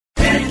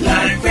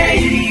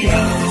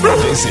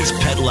This is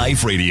Pet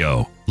Life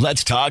Radio.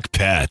 Let's talk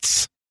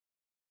pets.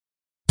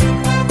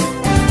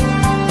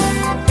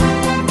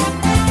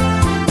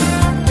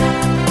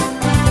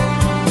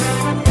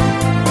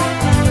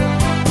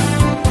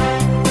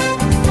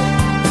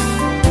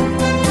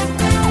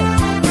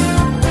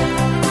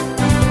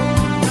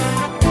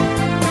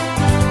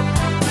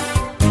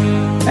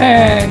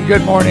 And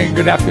good morning,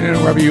 good afternoon,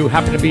 wherever you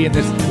happen to be in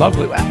this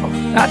lovely, well,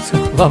 not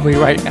so lovely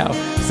right now,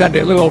 Sunday,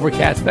 a little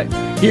overcast, but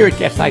here it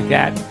gets like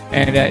that,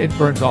 and it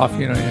burns off,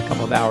 in a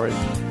couple of hours.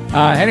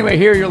 Anyway,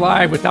 here you're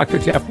live with Dr.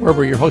 Jeff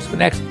Werber, your host for the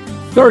next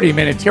 30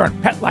 minutes here on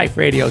Pet Life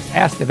Radio's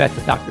Ask the Vets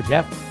with Dr.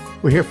 Jeff.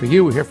 We're here for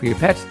you, we're here for your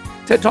pets,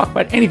 to talk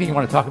about anything you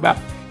want to talk about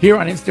here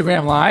on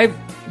Instagram Live.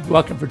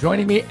 Welcome for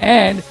joining me,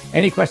 and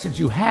any questions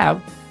you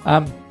have,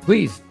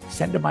 please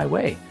send them my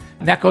way.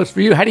 And that goes for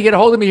you. How do you get a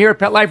hold of me here at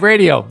Pet Life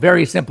Radio?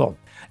 Very simple.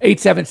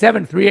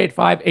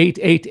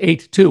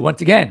 877-385-8882.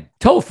 Once again,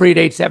 toll free at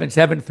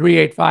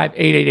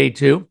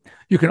 877-385-8882.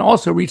 You can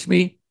also reach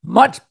me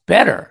much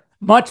better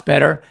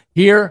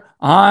here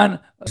on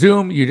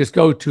Zoom. You just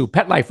go to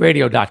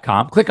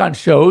PetLifeRadio.com, click on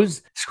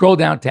shows, scroll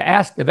down to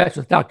Ask the Vets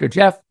with Dr.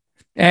 Jeff,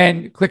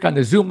 and click on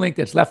the Zoom link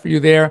that's left for you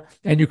there,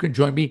 and you can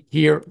join me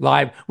here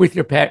live with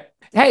your pet.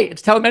 Hey,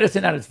 it's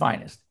telemedicine at its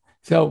finest.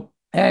 So,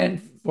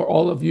 and for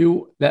all of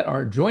you that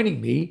are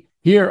joining me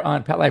here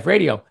on Pet Life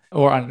Radio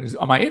or on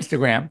my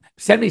Instagram,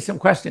 send me some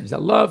questions. I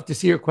love to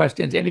see your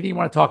questions. Anything you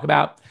want to talk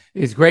about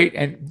is great.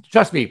 And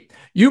trust me,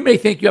 you may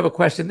think you have a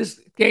question.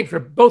 This game for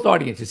both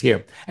audiences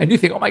here. And you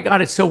think, oh my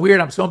God, it's so weird.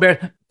 I'm so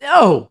embarrassed.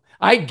 No,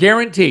 I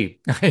guarantee,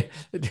 I've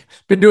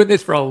been doing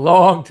this for a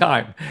long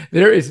time.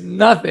 There is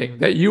nothing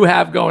that you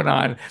have going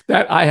on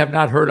that I have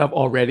not heard of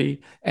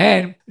already.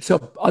 And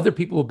so other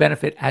people will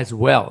benefit as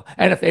well.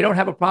 And if they don't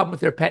have a problem with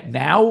their pet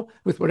now,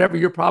 with whatever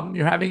your problem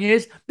you're having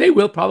is, they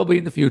will probably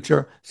in the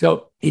future.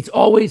 So it's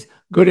always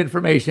good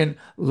information.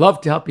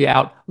 Love to help you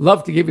out.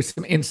 Love to give you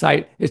some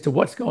insight as to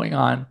what's going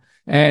on.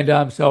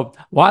 And so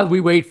while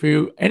we wait for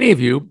you, any of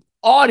you,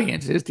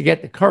 audiences, to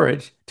get the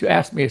courage to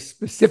ask me a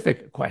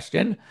specific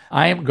question,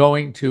 I am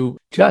going to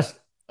just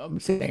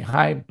say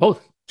hi.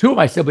 Two of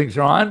my siblings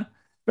are on.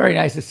 Very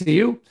nice to see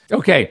you.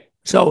 Okay.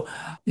 So,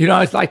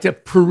 I just like to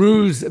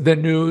peruse the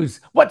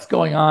news, what's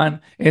going on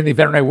in the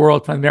veterinary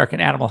world from the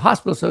American Animal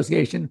Hospital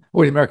Association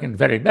or the American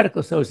Veterinary Medical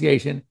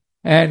Association.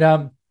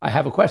 And I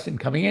have a question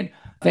coming in.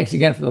 Thanks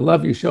again for the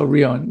love you show,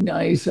 Rio.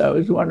 Nice. I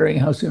was wondering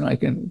how soon I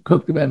can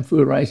cook them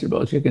food, rice, or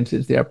boiled chicken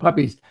since they are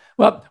puppies.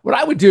 Well, what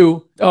I would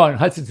do, and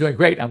Hudson's doing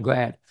great. I'm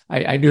glad.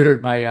 I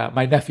neutered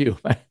my nephew,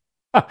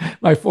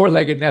 my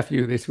four-legged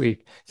nephew this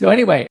week. So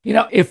anyway,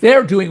 if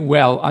they're doing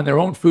well on their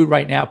own food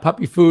right now,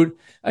 puppy food,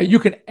 you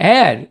can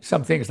add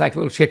some things like a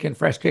little chicken,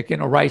 fresh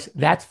chicken or rice.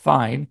 That's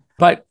fine.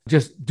 But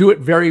just do it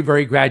very,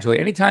 very gradually.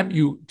 Anytime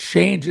you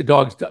change a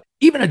dog's,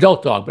 even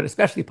adult dog, but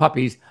especially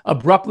puppies,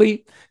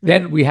 abruptly,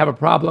 then we have a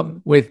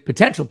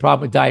potential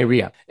problem with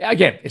diarrhea.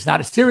 Again, it's not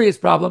a serious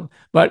problem,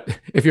 but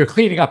if you're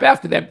cleaning up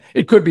after them,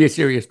 it could be a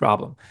serious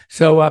problem.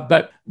 So,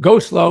 but go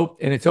slow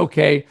and it's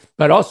okay.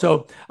 But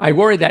also, I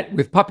worry that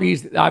with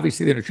puppies,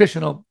 obviously the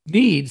nutritional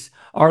needs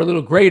are a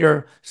little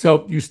greater.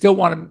 So you still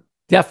want to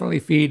definitely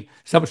feed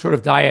some sort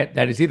of diet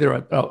that is either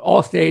an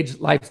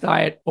all-stage life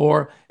diet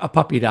or a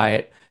puppy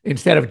diet,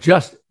 instead of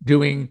just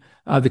doing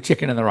the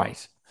chicken and the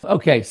rice.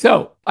 Okay,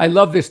 so I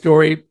love this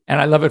story,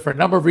 and I love it for a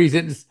number of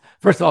reasons.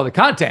 First of all, the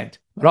content,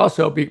 but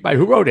also by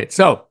who wrote it.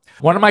 So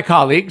one of my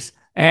colleagues,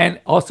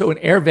 and also an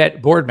AirVet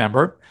board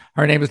member,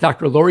 her name is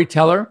Dr. Lori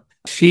Teller.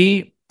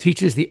 She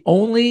teaches the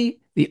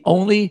only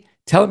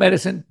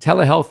telemedicine,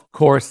 telehealth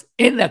course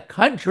in the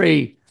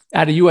country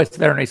at a U.S.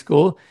 veterinary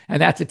school,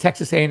 and that's at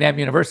Texas A&M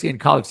University in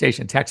College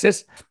Station,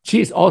 Texas.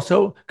 She's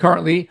also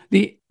currently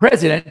the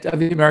president of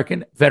the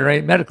American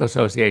Veterinary Medical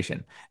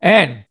Association,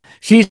 and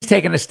she's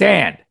taken a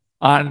stand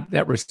on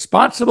that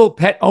responsible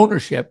pet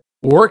ownership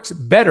works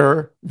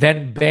better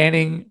than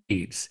banning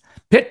breeds.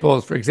 Pit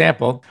bulls, for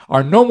example,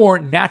 are no more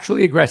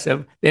naturally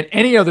aggressive than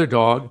any other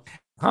dog.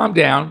 Calm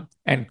down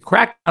and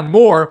crack down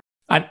more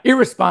on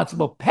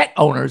irresponsible pet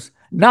owners,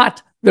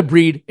 not the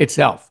breed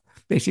itself.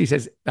 She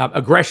says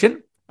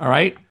aggression, all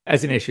right,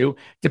 as an issue,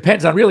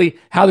 depends on really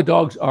how the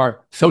dogs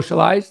are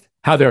socialized,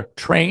 how they're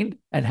trained,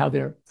 and how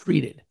they're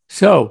treated.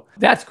 So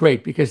that's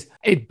great, because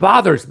it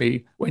bothers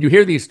me when you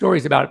hear these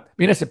stories about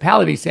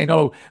municipalities saying,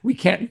 "Oh, you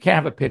can't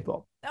have a pit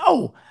bull."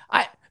 No,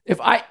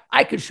 if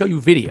I could show you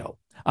video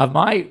of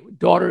my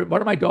daughter. One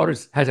of my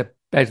daughters has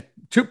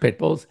two pit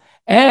bulls,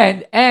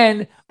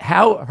 and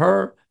how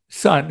her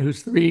son,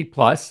 who's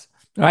 3+,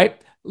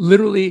 right,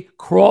 literally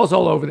crawls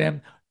all over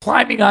them,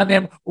 climbing on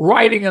them,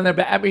 riding on their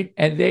back.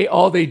 And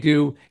all they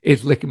do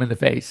is lick them in the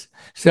face.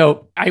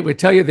 So I would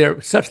tell you, they're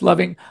such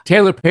loving.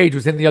 Taylor Page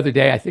was in the other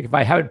day. I think if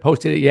I haven't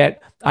posted it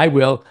yet, I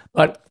will.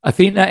 But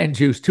Athena and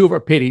Juice, two of our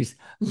pitties,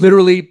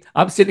 literally,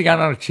 I'm sitting on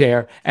a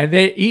chair, and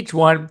each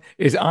one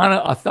is on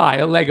a thigh,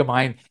 a leg of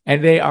mine,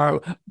 and they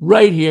are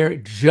right here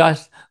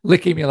just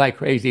licking me like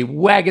crazy,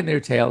 wagging their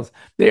tails.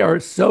 They are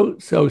so,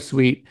 so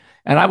sweet.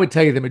 And I would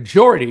tell you the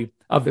majority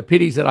of the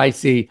pitties that I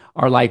see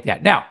are like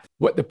that. Now,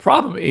 what the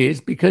problem is,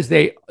 because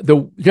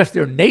just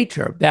their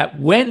nature, that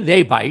when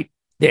they bite,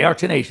 they are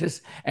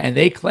tenacious and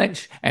they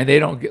clench and they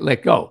don't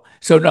let go.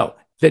 So no,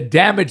 the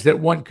damage that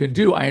one can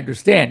do, I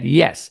understand,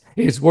 yes,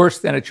 is worse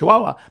than a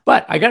Chihuahua.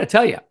 But I got to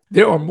tell you,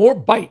 there are more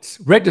bites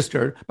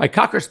registered by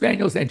Cocker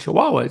Spaniels and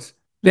Chihuahuas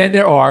than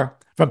there are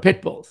from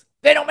Pit Bulls.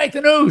 They don't make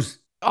the news,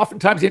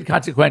 oftentimes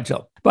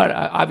inconsequential. But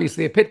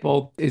obviously a Pit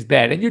Bull is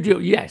bad. And you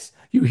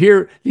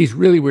hear these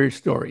really weird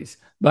stories.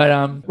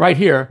 But right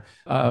here,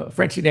 a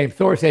Frenchie named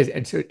Thor says,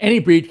 and so any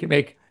breed can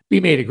be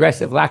made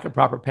aggressive. Lack of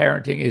proper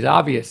parenting is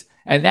obvious.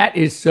 And that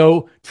is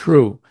so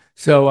true.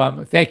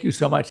 So thank you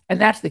so much.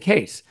 And that's the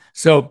case.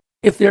 So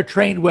if they're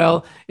trained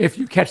well, if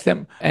you catch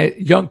them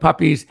young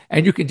puppies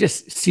and you can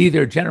just see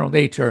their general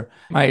nature.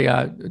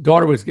 My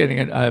daughter was getting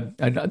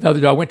another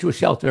dog, went to a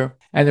shelter,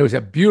 and there was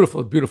a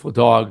beautiful, beautiful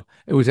dog.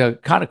 It was a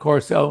Cane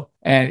Corso,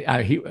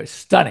 and he was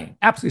stunning,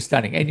 absolutely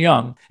stunning and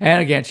young.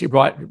 And again, she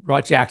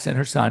brought Jackson,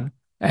 her son,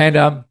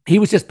 and he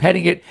was just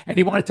petting it, and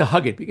he wanted to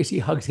hug it because he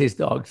hugs his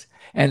dogs.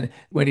 And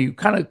when he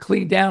kind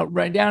of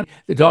ran down,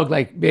 the dog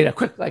made a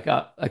quick, like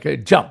a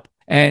jump.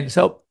 And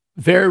so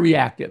very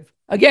reactive.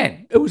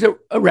 Again, it was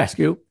a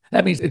rescue.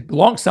 That means it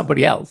belongs to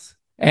somebody else.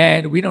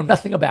 And we know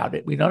nothing about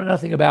it. We know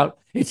nothing about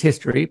its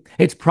history,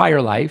 its prior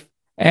life.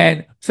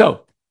 And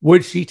so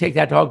would she take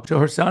that dog to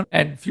her son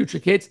and future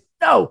kids?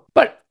 No,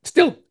 but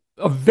still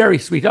a very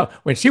sweet dog.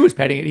 When she was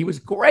petting it, he was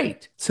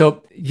great.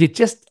 So you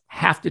just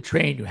have to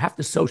train. You have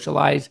to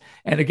socialize.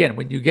 And again,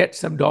 when you get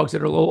some dogs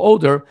that are a little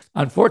older,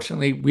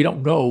 unfortunately, we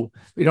don't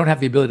have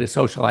the ability to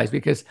socialize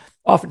because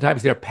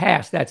oftentimes they're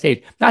past that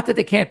stage. Not that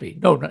they can't be.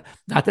 No, not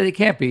that they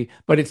can't be,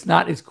 but it's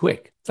not as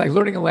quick. It's like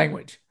learning a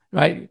language,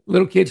 right?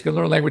 Little kids can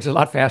learn language a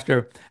lot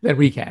faster than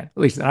we can, at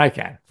least than I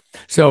can.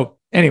 So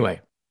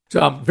anyway, so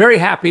I'm very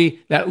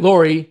happy that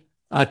Lori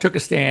took a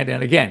stand.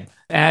 And again,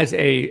 as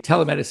a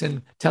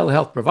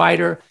telehealth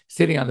provider,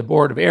 sitting on the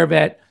board of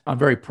AirVet, I'm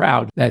very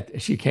proud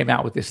that she came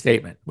out with this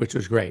statement, which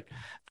was great.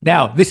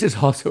 Now, this is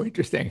also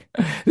interesting.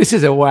 This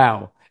is a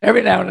wow.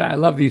 Every now and then I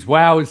love these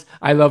wows.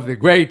 I love the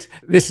great.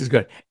 This is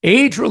good.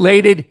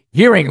 Age-related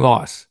hearing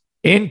loss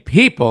in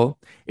people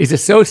is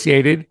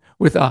associated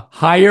with a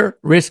higher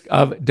risk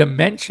of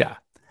dementia.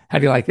 How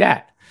do you like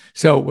that?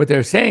 So what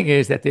they're saying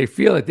is that they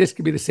feel that this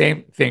could be the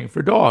same thing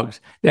for dogs.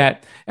 And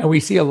we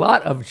see a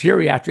lot of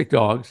geriatric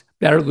dogs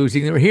that are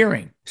losing their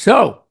hearing.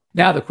 So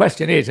now the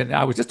question is, and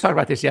I was just talking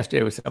about this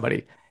yesterday with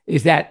somebody,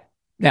 is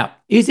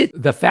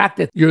it the fact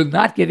that you're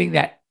not getting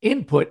that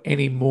input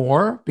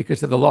anymore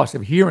because of the loss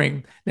of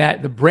hearing,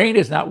 that the brain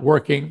is not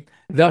working,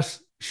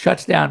 thus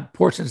shuts down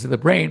portions of the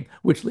brain,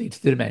 which leads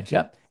to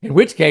dementia, in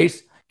which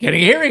case,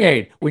 getting a hearing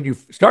aid. When you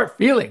start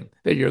feeling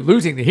that you're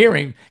losing the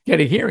hearing, get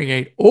a hearing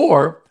aid,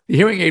 or the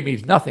hearing aid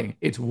means nothing.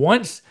 It's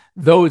once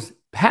those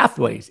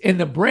pathways in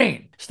the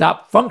brain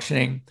stop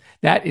functioning,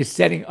 that is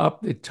setting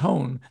up the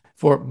tone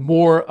for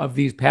more of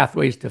these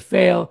pathways to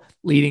fail,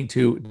 leading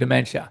to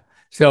dementia.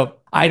 So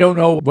I don't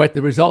know what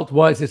the result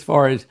was as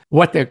far as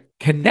what the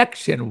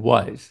connection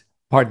was,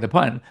 pardon the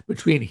pun,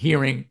 between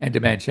hearing and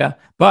dementia.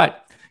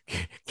 But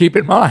keep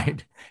in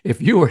mind,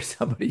 if you or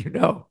somebody you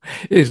know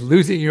is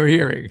losing your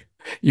hearing,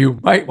 you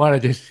might want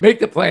to just make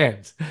the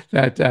plans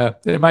that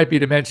there might be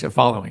dementia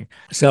following.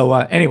 So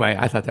anyway,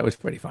 I thought that was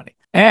pretty funny.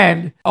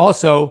 And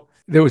also,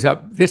 there was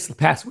this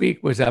past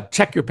week was a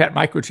check your pet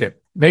microchip.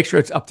 Make sure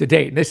it's up to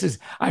date. And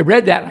I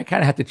read that and I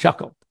kind of had to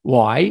chuckle.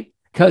 Why?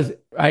 Because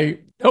I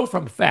know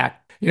from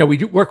fact, we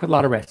do work with a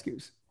lot of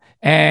rescues.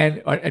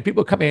 And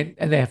people come in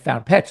and they have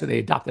found pets, or they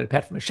adopted a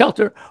pet from a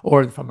shelter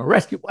or from a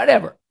rescue,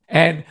 whatever.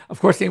 And of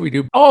course, the thing we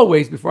do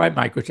always before I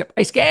microchip,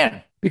 I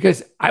scan,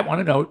 because I want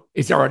to know,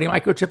 is there already a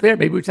microchip there?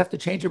 Maybe we just have to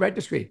change the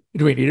registry.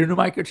 Do we need a new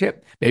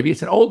microchip? Maybe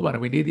it's an old one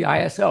and we need the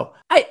ISO.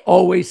 I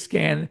always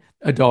scan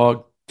a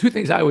dog. Two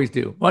things I always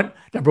do.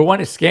 Number one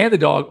is scan the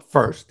dog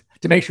first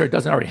to make sure it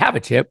doesn't already have a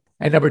chip.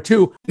 And number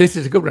two, this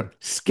is a good one,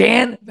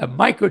 scan the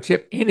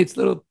microchip in its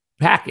little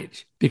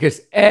package, because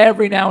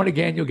every now and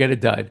again you'll get a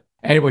dud.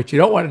 And what you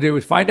don't want to do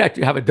is find out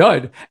you have a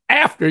dud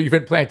after you've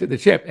implanted the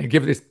chip and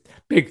give this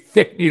big,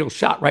 thick needle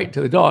shot right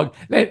into the dog.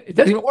 Then it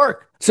doesn't even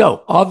work.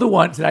 So of the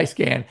ones that I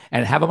scan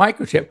and have a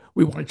microchip,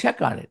 we want to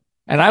check on it.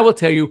 And I will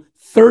tell you,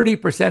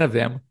 30% of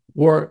them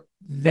were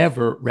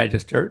never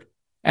registered.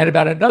 And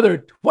about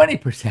another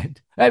 20%,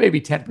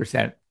 maybe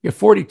 10%,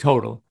 40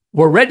 total,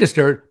 were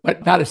registered,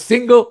 but not a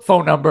single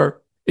phone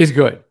number is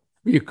good.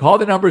 You call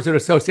the numbers that are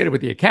associated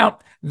with the account,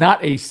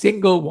 not a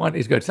single one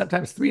is good.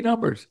 Sometimes 3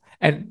 numbers,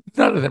 and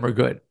none of them are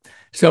good.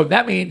 So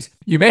that means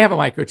you may have a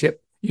microchip,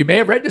 you may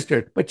have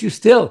registered, but you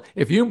still,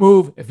 if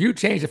you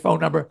change the phone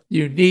number,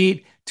 you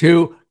need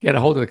to get a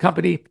hold of the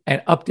company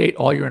and update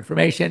all your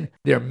information.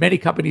 There are many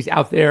companies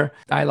out there.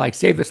 I like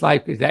Save This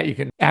Life, because that you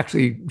can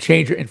actually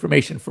change your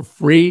information for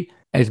free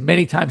as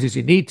many times as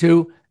you need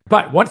to.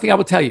 But one thing I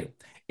will tell you,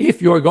 if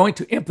you're going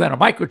to implant a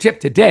microchip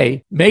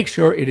today, make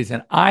sure it is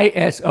an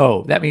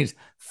ISO. That means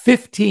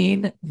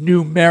 15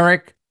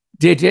 numeric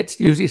digits,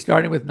 usually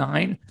starting with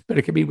 9, but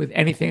it can be with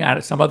anything out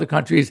of some other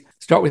countries,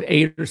 start with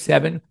 8 or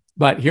 7.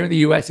 but here in the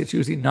US, it's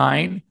usually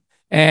 9.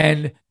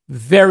 And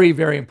very,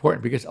 very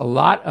important because a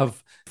lot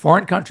of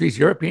foreign countries,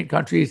 European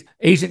countries,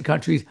 Asian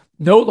countries,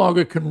 no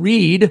longer can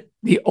read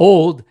the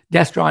old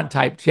Destron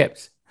type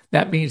chips.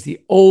 That means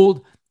the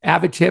old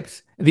Avid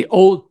chips, the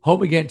old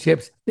Home Again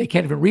chips, they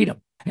can't even read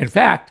them. In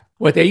fact,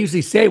 what they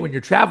usually say when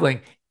you're traveling,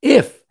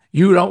 if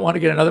you don't want to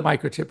get another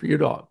microchip for your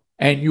dog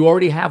and you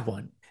already have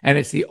one, and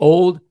it's the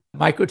old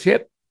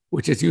microchip,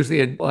 which is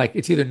usually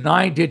it's either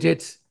 9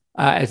 digits,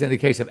 as in the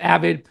case of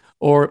Avid,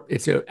 or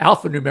it's an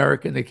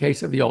alphanumeric in the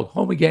case of the old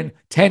Home Again,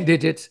 10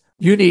 digits.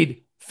 You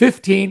need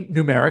 15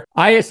 numeric,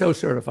 ISO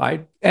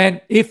certified.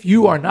 And if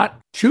you are not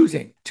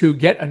choosing to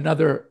get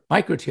another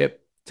microchip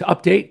to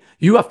update,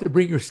 you have to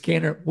bring your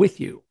scanner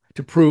with you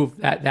to prove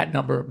that that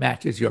number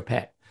matches your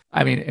pet.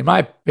 I mean, in my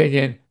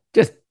opinion,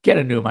 just get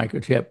a new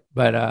microchip.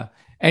 But,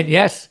 and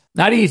yes,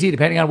 not easy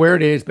depending on where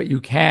it is, but you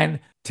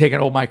can take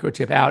an old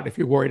microchip out if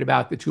you're worried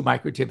about the 2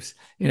 microchips,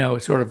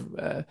 sort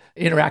of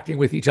interacting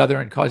with each other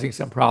and causing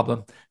some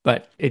problem,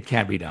 but it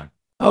can be done.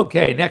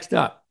 Okay, next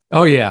up.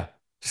 Oh yeah.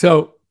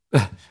 So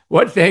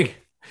one thing,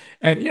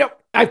 and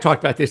I've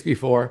talked about this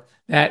before,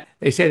 that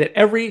they say that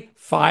every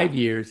 5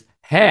 years,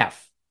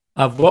 half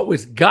of what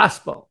was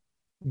gospel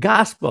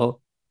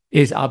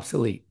is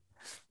obsolete.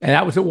 And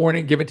that was a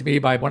warning given to me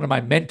by one of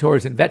my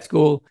mentors in vet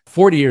school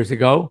 40 years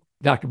ago,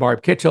 Dr.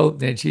 Barb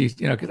Kitchell. And she's,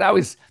 because I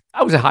was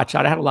a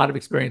hotshot. I had a lot of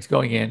experience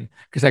going in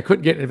because I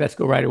couldn't get into vet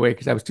school right away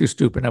because I was too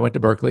stupid. I went to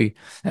Berkeley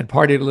and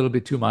partied a little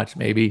bit too much,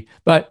 maybe.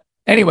 But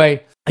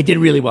anyway, I did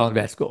really well in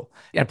vet school.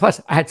 And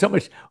plus, I had so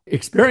much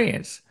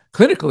experience,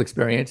 clinical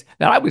experience,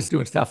 that I was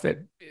doing stuff that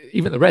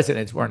even the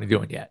residents weren't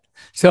doing yet.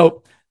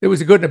 So there was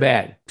a good and a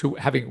bad to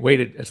having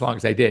waited as long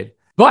as I did.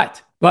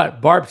 But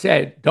Barb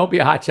said, don't be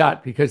a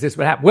hotshot because this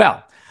would happen.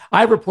 Well,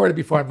 I reported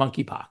before on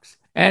monkeypox.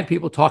 And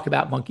people talk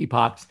about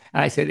monkeypox.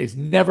 And I said, it's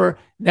never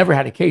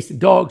had a case in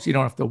dogs. You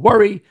don't have to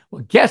worry.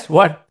 Well, guess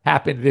what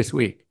happened this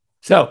week?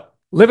 So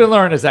live and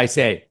learn, as I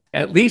say.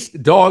 At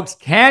least dogs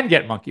can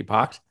get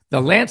monkeypox.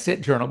 The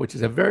Lancet journal, which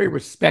is a very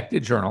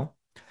respected journal,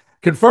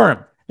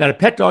 confirmed that a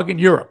pet dog in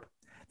Europe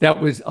that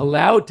was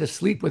allowed to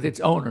sleep with its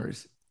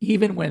owners,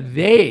 even when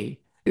they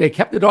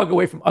kept the dog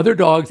away from other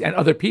dogs and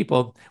other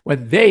people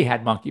when they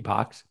had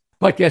monkeypox.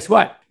 But guess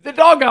what? The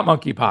dog got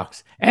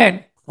monkeypox.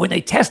 And when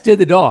they tested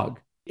the dog,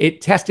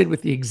 it tested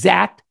with the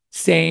exact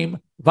same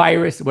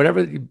virus,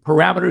 whatever the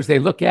parameters they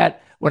look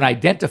at when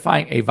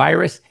identifying a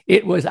virus,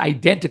 it was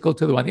identical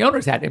to the one the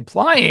owners had,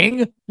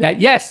 implying that,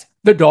 yes,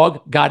 the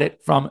dog got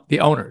it from the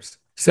owners.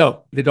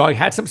 So the dog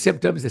had some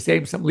symptoms,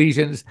 some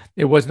lesions.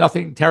 It was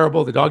nothing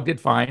terrible. The dog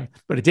did fine,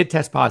 but it did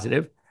test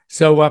positive.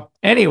 So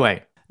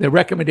anyway, the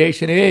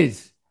recommendation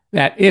is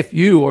that if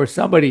you or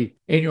somebody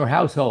in your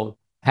household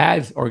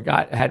has or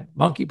had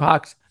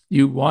monkeypox,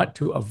 you want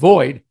to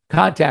avoid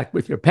contact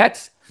with your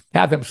pets.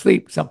 Have them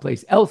sleep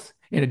someplace else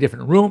in a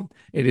different room.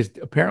 It is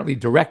apparently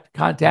direct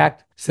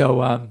contact.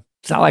 So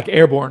it's not like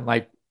airborne,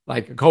 like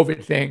a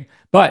COVID thing.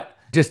 But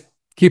just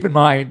keep in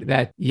mind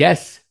that,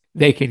 yes,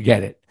 they can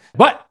get it.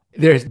 But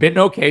there's been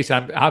no case,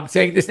 I'm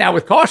saying this now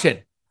with caution,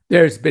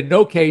 there's been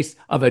no case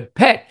of a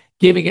pet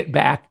giving it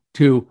back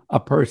to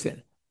a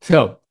person.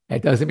 So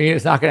that doesn't mean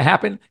it's not going to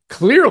happen,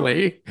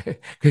 clearly,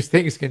 because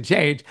things can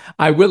change.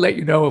 I will let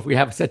you know if we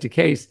have such a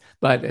case,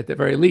 but at the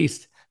very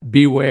least,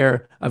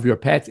 beware of your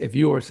pets if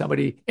you or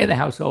somebody in the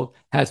household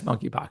has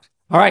monkeypox.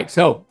 All right,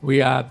 so we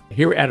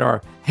here at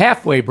our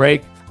halfway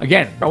break.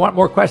 Again, if I want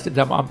more questions,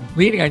 I'm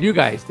leaning on you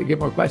guys to give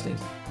more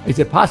questions. Is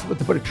it possible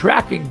to put a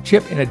tracking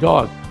chip in a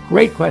dog?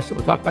 Great question.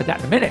 We'll talk about that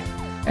in a minute.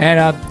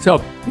 And so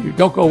you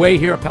don't go away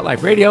here on Pet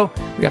Life Radio.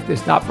 We have to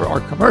stop for our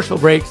commercial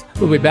breaks.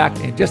 We'll be back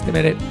in just a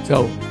minute,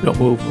 so don't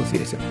move. We'll see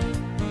you soon.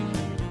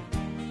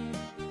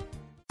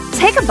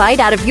 Take a bite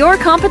out of your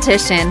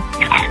competition.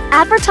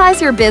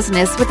 Advertise your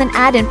business with an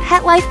ad in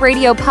Pet Life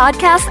Radio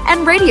podcasts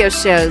and radio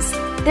shows.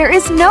 There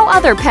is no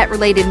other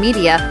pet-related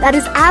media that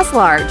is as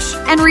large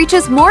and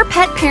reaches more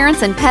pet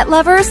parents and pet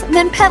lovers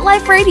than Pet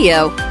Life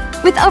Radio.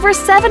 With over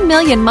 7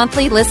 million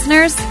monthly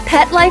listeners,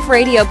 Pet Life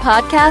Radio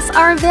podcasts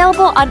are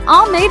available on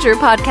all major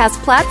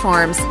podcast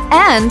platforms,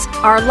 and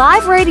our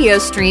live radio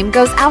stream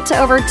goes out to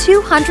over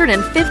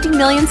 250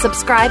 million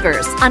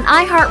subscribers on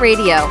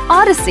iHeartRadio,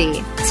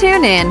 Odyssey,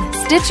 TuneIn,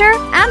 Stitcher,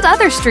 and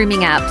other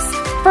streaming apps.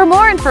 For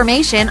more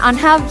information on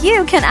how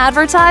you can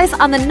advertise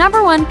on the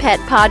 #1 pet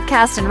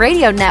podcast and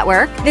radio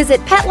network, visit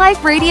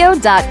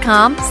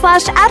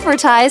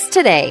PetLifeRadio.com/advertise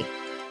today.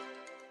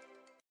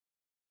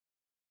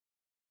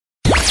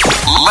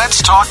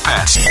 Let's talk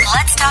pets.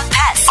 Let's talk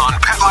pets On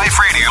Pet Life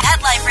Radio.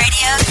 Pet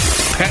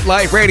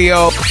Life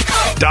Radio.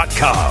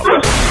 PetLifeRadio.com.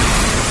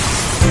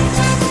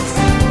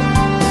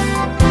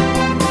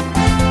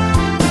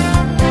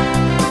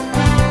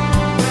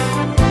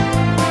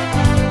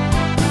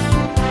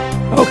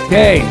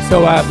 Okay, so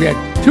we had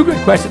 2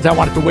 good questions I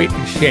wanted to wait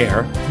and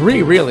share.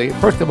 3, really.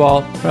 First of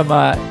all, from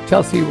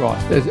Chelsea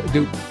Ross.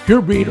 Do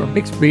purebred or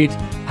mixed breeds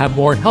have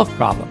more health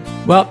problems?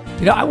 Well,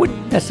 I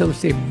wouldn't necessarily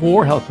say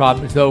more health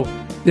problems, though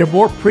they're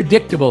more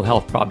predictable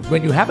health problems.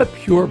 When you have a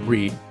pure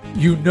breed,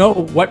 you know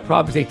what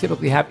problems they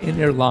typically have in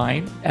their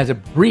line as a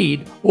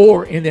breed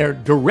or in their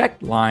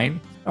direct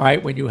line, all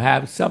right, when you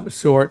have some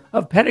sort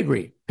of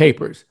pedigree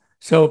papers.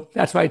 So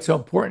that's why it's so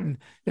important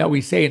that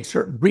we say in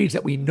certain breeds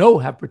that we know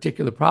have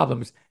particular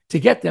problems to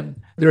get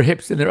them their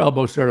hips and their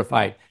elbows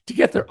certified, to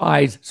get their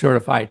eyes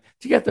certified,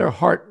 to get their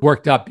heart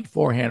worked up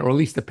beforehand, or at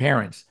least the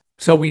parents.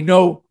 So we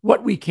know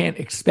what we can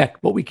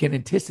expect, what we can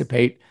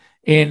anticipate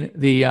in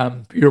the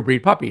pure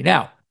breed puppy.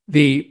 Now,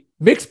 the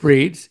mixed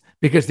breeds,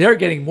 because they're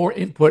getting more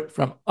input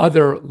from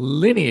other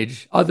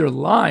lineage, other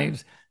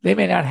lines, they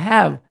may not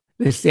have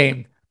the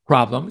same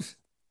problems.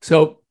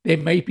 So they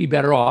may be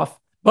better off,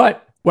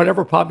 but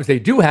whatever problems they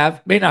do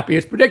have may not be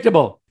as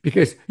predictable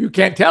because you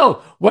can't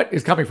tell what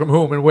is coming from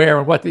whom and where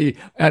and what an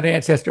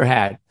ancestor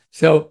had.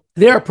 So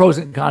there are pros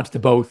and cons to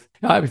both.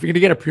 If you're going to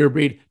get a pure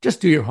breed,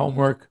 just do your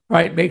homework,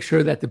 right? Make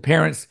sure that the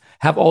parents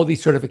have all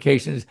these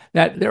certifications,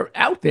 that they're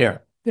out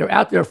there. They're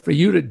out there for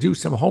you to do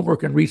some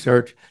homework and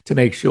research to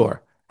make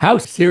sure. How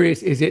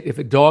serious is it if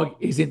a dog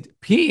isn't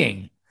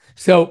peeing?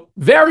 So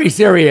very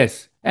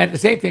serious. And the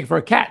same thing for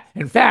a cat.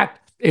 In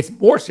fact, it's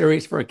more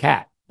serious for a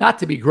cat. Not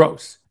to be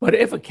gross, but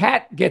if a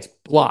cat gets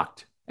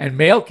blocked, and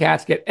male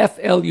cats get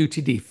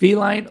FLUTD,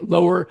 feline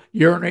lower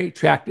urinary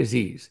tract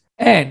disease,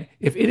 and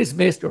if it is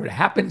missed or it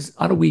happens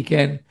on a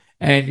weekend,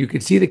 and you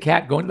can see the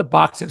cat going to the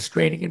box and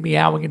straining and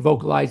meowing and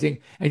vocalizing,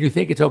 and you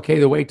think it's okay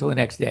to wait till the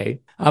next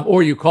day,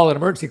 or you call an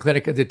emergency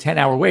clinic and it's a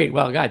 10-hour wait.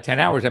 Well, God, 10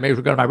 hours, I may as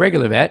well go to my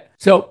regular vet.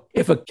 So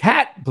if a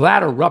cat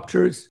bladder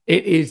ruptures,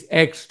 it is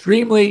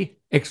extremely,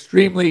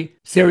 extremely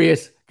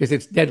serious because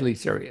it's deadly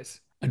serious.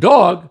 A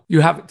dog,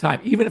 you have time.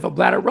 Even if a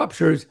bladder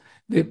ruptures,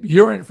 the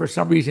urine for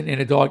some reason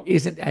in a dog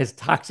isn't as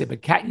toxic. A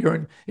cat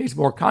urine is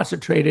more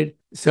concentrated.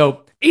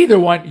 So either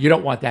one, you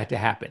don't want that to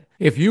happen.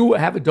 If you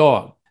have a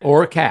dog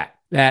or a cat,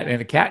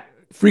 and a cat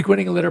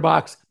frequenting a litter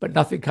box, but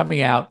nothing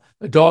coming out,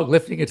 a dog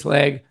lifting its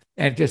leg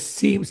and just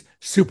seems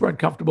super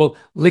uncomfortable,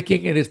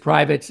 licking in his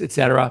privates,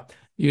 etc.,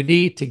 you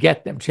need to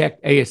get them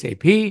checked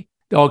ASAP.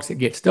 Dogs can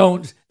get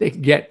stones. They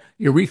can get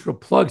urethral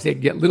plugs. They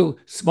can get little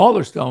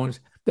smaller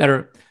stones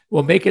that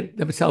will make it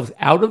themselves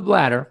out of the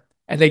bladder,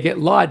 and they get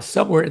lodged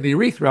somewhere in the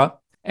urethra.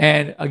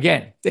 And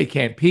again, they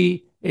can't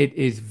pee. It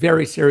is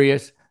very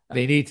serious.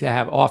 They need to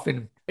have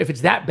often, if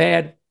it's that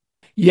bad,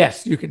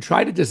 yes, you can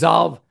try to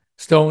dissolve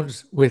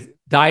stones with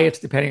diets,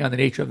 depending on the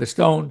nature of the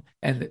stone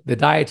and the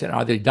diets, and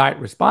are they diet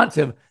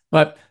responsive.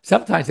 But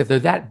sometimes if they're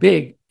that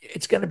big,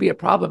 it's going to be a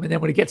problem. And then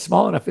when it gets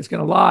small enough, it's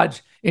going to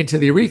lodge into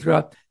the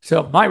urethra.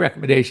 So my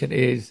recommendation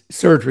is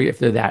surgery if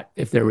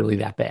they're really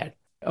that bad.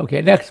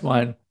 Okay, next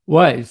one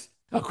was,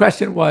 a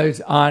question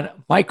was on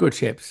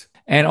microchips.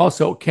 And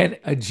also, can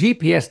a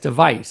GPS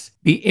device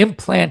be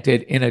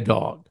implanted in a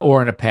dog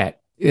or in a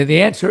pet? And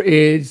the answer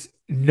is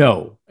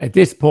no at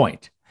this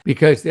point,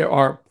 because there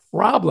are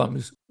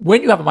problems.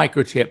 When you have a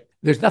microchip,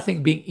 there's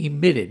nothing being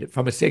emitted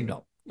from a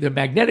signal. The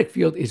magnetic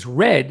field is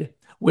read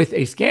with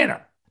a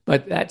scanner,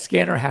 but that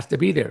scanner has to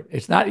be there.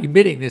 It's not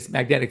emitting this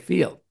magnetic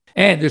field.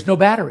 And there's no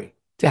battery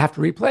to have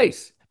to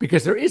replace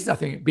because there is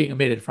nothing being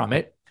emitted from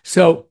it.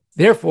 So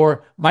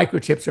therefore,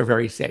 microchips are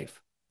very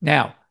safe.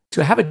 Now,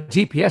 to have a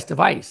GPS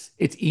device,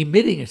 it's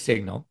emitting a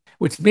signal,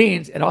 which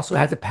means it also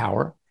has a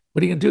power.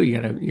 What are you going to do?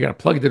 You're going to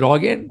plug the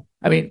dog in?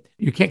 I mean,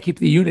 you can't keep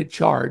the unit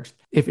charged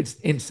if it's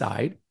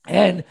inside.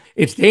 And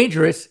it's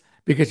dangerous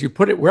because you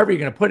put it wherever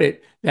you're going to put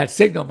it, that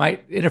signal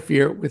might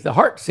interfere with the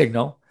heart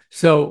signal.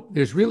 So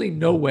there's really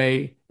no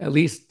way, at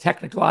least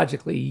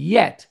technologically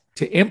yet,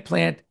 to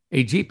implant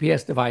a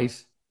GPS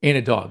device in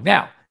a dog.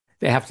 Now,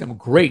 they have some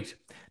great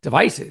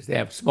devices. They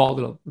have small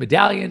little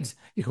medallions.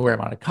 You can wear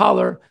them on a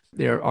collar.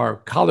 There are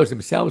collars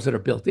themselves that are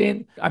built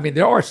in. I mean,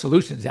 there are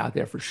solutions out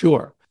there for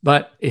sure,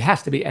 but it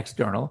has to be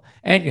external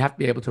and you have to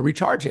be able to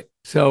recharge it.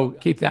 So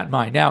keep that in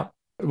mind. Now,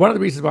 one of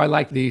the reasons why I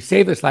like the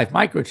Save This Life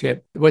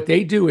microchip, what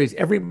they do is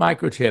every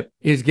microchip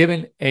is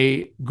given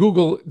a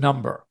Google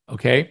number,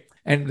 okay?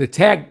 And the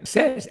tag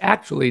says,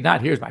 actually,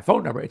 not here's my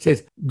phone number. It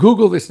says,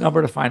 Google this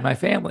number to find my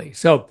family.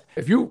 So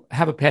if you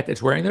have a pet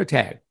that's wearing their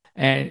tag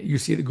and you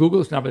see the Google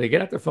this number, they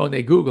get out their phone,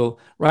 they Google,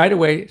 right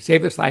away,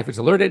 Save This Life is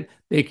alerted.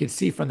 They can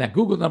see from that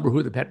Google number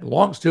who the pet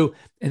belongs to,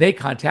 and they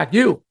contact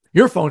you.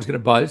 Your phone's going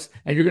to buzz,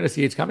 and you're going to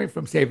see it's coming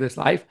from Save This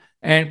Life.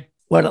 And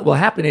what will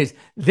happen is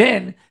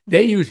then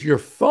they use your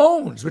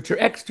phones, which are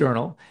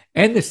external,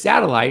 and the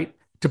satellite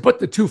to put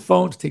the two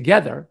phones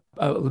together.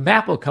 A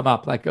map will come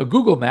up, like a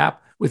Google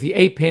map with the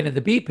A pin and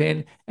the B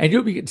pin, and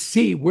you'll be able to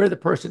see where the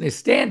person is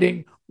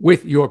standing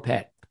with your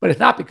pet. But it's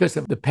not because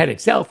of the pet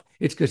itself.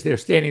 It's because they're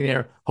standing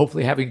there,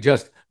 hopefully having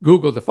just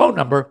Googled the phone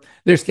number.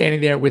 They're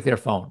standing there with their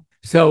phone.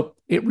 So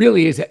it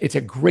really is, it's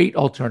a great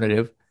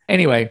alternative.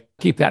 Anyway,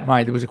 keep that in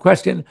mind. There was a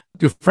question,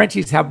 do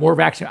Frenchies have more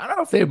reaction? I don't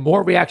know if they have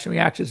more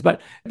reactions,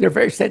 but they're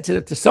very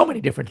sensitive to so many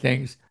different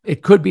things.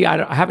 It could be,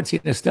 I haven't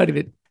seen a study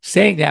that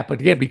saying that, but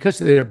again, because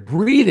of their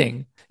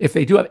breathing, if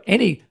they do have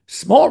any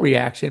small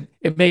reaction,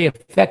 it may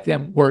affect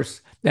them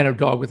worse than a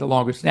dog with a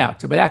longer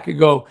snout. So, but that could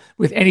go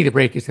with any of the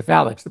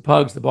brachycephalics, the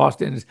pugs, the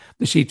Bostons,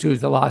 the Shih Tzus,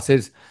 the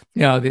Lhasas,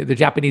 the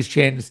Japanese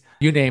chins,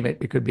 you name it,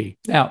 it could be.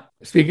 Now,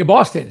 speaking of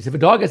Bostons, if a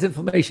dog has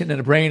inflammation in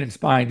the brain and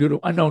spine due to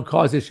unknown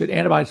causes, should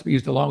antibiotics be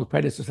used along with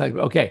prednisone?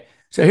 Okay,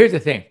 so here's the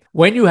thing.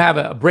 When you have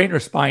a brain or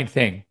spine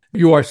thing,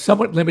 you are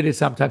somewhat limited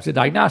sometimes to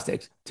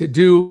diagnostics. To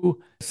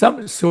do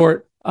some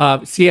sort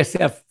of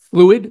CSF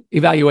fluid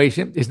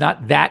evaluation is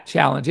not that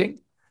challenging.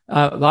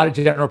 A lot of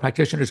general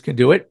practitioners can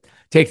do it.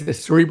 Take the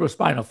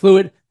cerebrospinal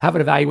fluid, have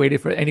it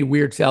evaluated for any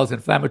weird cells,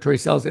 inflammatory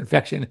cells,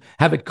 infection,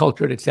 have it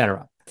cultured,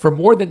 etc. For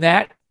more than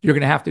that, you're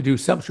going to have to do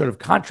some sort of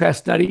contrast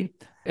study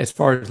as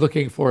far as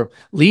looking for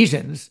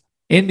lesions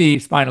in the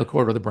spinal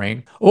cord or the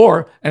brain,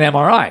 or an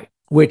MRI,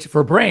 which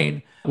for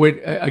brain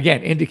would,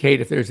 again, indicate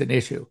if there's an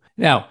issue.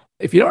 Now,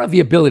 if you don't have the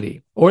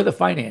ability or the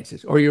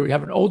finances, or you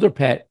have an older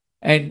pet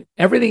and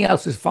everything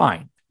else is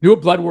fine, do a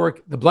blood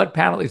work, the blood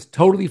panel is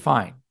totally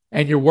fine,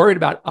 and you're worried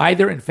about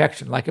either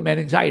infection like a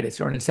meningitis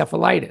or an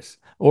encephalitis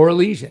or a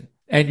lesion,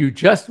 and you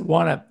just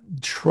want to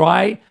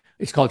try,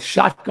 it's called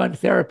shotgun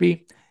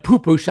therapy,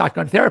 poo-poo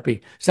shotgun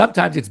therapy.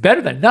 Sometimes it's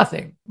better than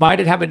nothing. Might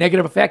it have a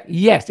negative effect?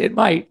 Yes, it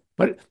might.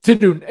 But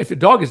if the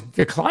dog is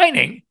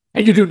declining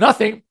and you do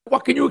nothing,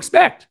 what can you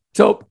expect?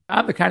 So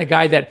I'm the kind of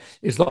guy that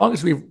as long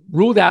as we've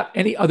ruled out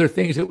any other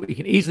things that we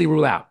can easily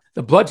rule out,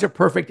 the bloods are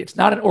perfect. It's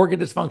not an organ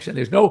dysfunction.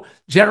 There's no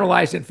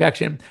generalized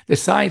infection. The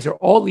signs are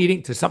all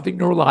leading to something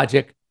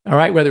neurologic, all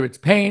right? Whether it's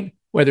pain,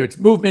 whether it's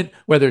movement,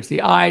 whether it's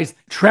the eyes,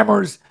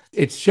 tremors,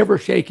 it's shiver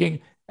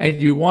shaking,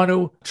 and you want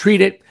to treat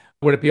it.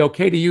 Would it be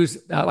okay to use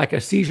like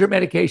a seizure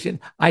medication?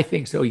 I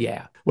think so,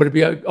 yeah. Would it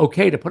be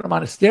okay to put them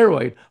on a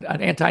steroid,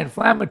 an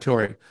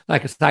anti-inflammatory,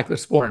 like a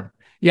cyclosporin?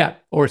 Yeah,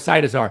 or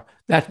Cytosar.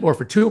 That's more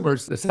for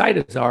tumors, the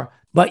Cytosar,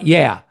 but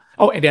yeah.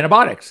 Oh, and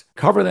antibiotics.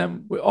 Cover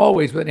them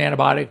always with an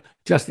antibiotic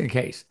just in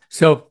case.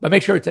 So, but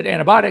make sure it's an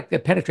antibiotic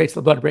that penetrates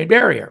the blood-brain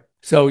barrier.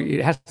 So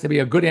it has to be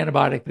a good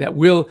antibiotic that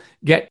will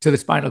get to the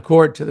spinal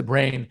cord, to the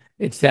brain,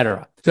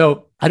 etc.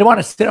 So I don't want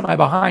to sit on my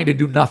behind and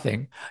do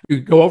nothing.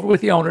 You go over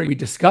with the owner, you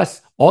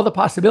discuss all the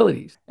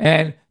possibilities.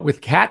 And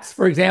with cats,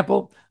 for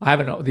example, I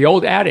have the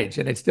old adage,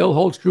 and it still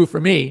holds true for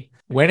me,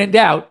 when in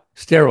doubt,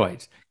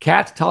 steroids.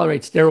 Cats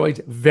tolerate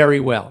steroids very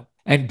well.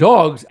 And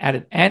dogs at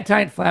an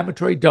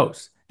anti-inflammatory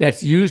dose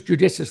that's used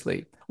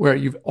judiciously, where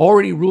you've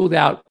already ruled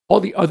out all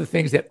the other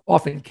things that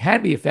often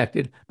can be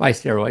affected by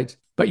steroids,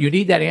 but you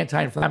need that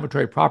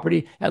anti-inflammatory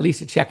property, at least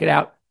to check it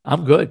out.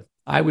 I'm good.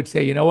 I would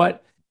say, you know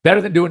what?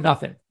 Better than doing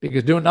nothing,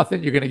 because doing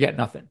nothing, you're going to get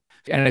nothing.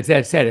 And as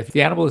Ed said, if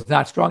the animal is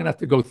not strong enough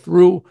to go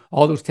through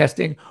all those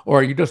testing,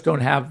 or you just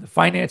don't have the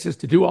finances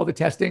to do all the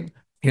testing,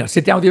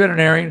 sit down with your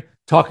veterinarian,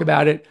 talk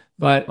about it.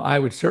 But I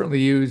would certainly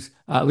use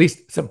at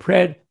least some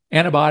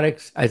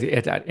antibiotics as an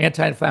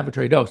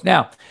anti-inflammatory dose.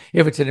 Now,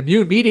 if it's an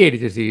immune-mediated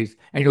disease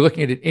and you're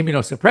looking at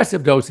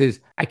immunosuppressive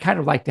doses, I kind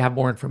of like to have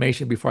more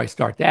information before I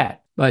start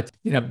that. But,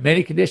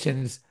 many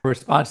conditions are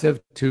responsive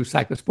to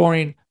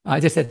cyclosporine.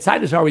 As I said,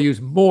 Cytosar we use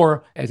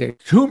more as a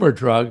tumor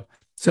drug.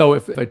 So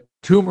if a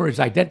tumor is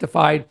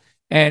identified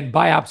and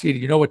biopsied,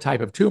 you know what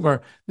type of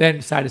tumor, then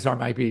Cytosar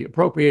might be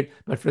appropriate.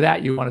 But for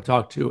that, you want to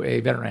talk to a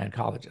veterinary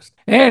oncologist.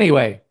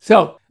 Anyway,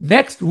 so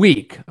next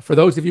week, for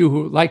those of you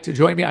who like to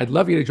join me, I'd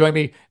love you to join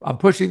me. I'm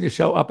pushing the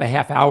show up a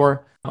half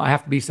hour. I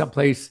have to be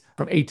someplace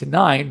from 8 to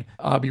 9.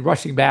 I'll be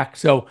rushing back.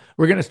 So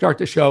we're going to start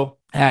the show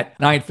at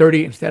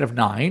 9:30 instead of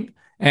 9.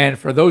 And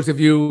for those of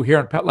you here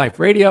on Pet Life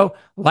Radio,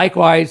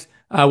 likewise,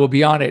 we'll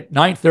be on at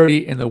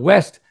 9:30 in the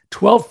West,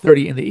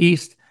 12:30 in the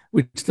East.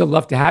 We'd still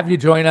love to have you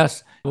join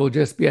us. We'll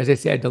just be, as I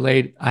said,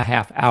 delayed a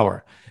half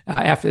hour.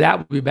 After that,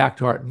 we'll be back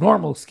to our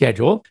normal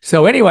schedule.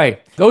 So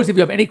anyway, those of you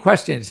who have any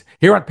questions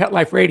here on Pet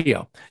Life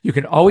Radio, you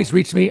can always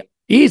reach me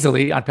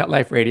easily on Pet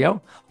Life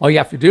Radio. All you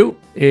have to do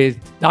is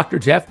Dr.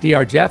 Jeff,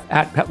 drjeff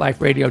at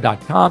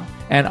petliferadio.com,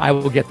 and I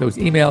will get those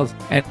emails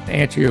and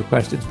answer your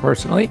questions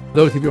personally.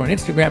 Those of you on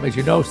Instagram, as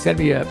you know, send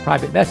me a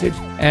private message,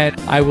 and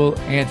I will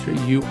answer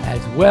you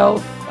as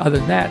well. Other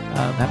than that,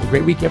 have a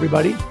great week,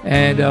 everybody,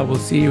 and we'll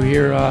see you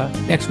here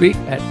next week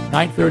at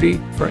 9:30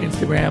 for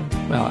Instagram.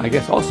 Well, I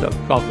guess also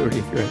 12:30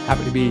 if you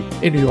happen to be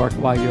in New York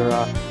while you're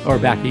or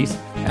back east.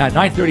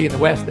 9:30 in the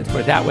West, let's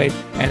put it that way,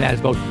 and that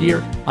is both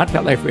here on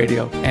Pet Life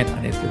Radio and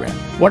on Instagram.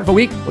 Wonderful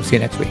week. We'll see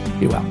you next week.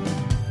 Be well.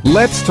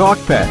 Let's Talk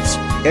Pets,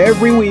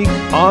 every week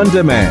on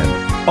demand,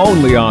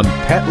 only on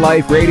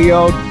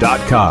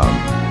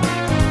PetLifeRadio.com.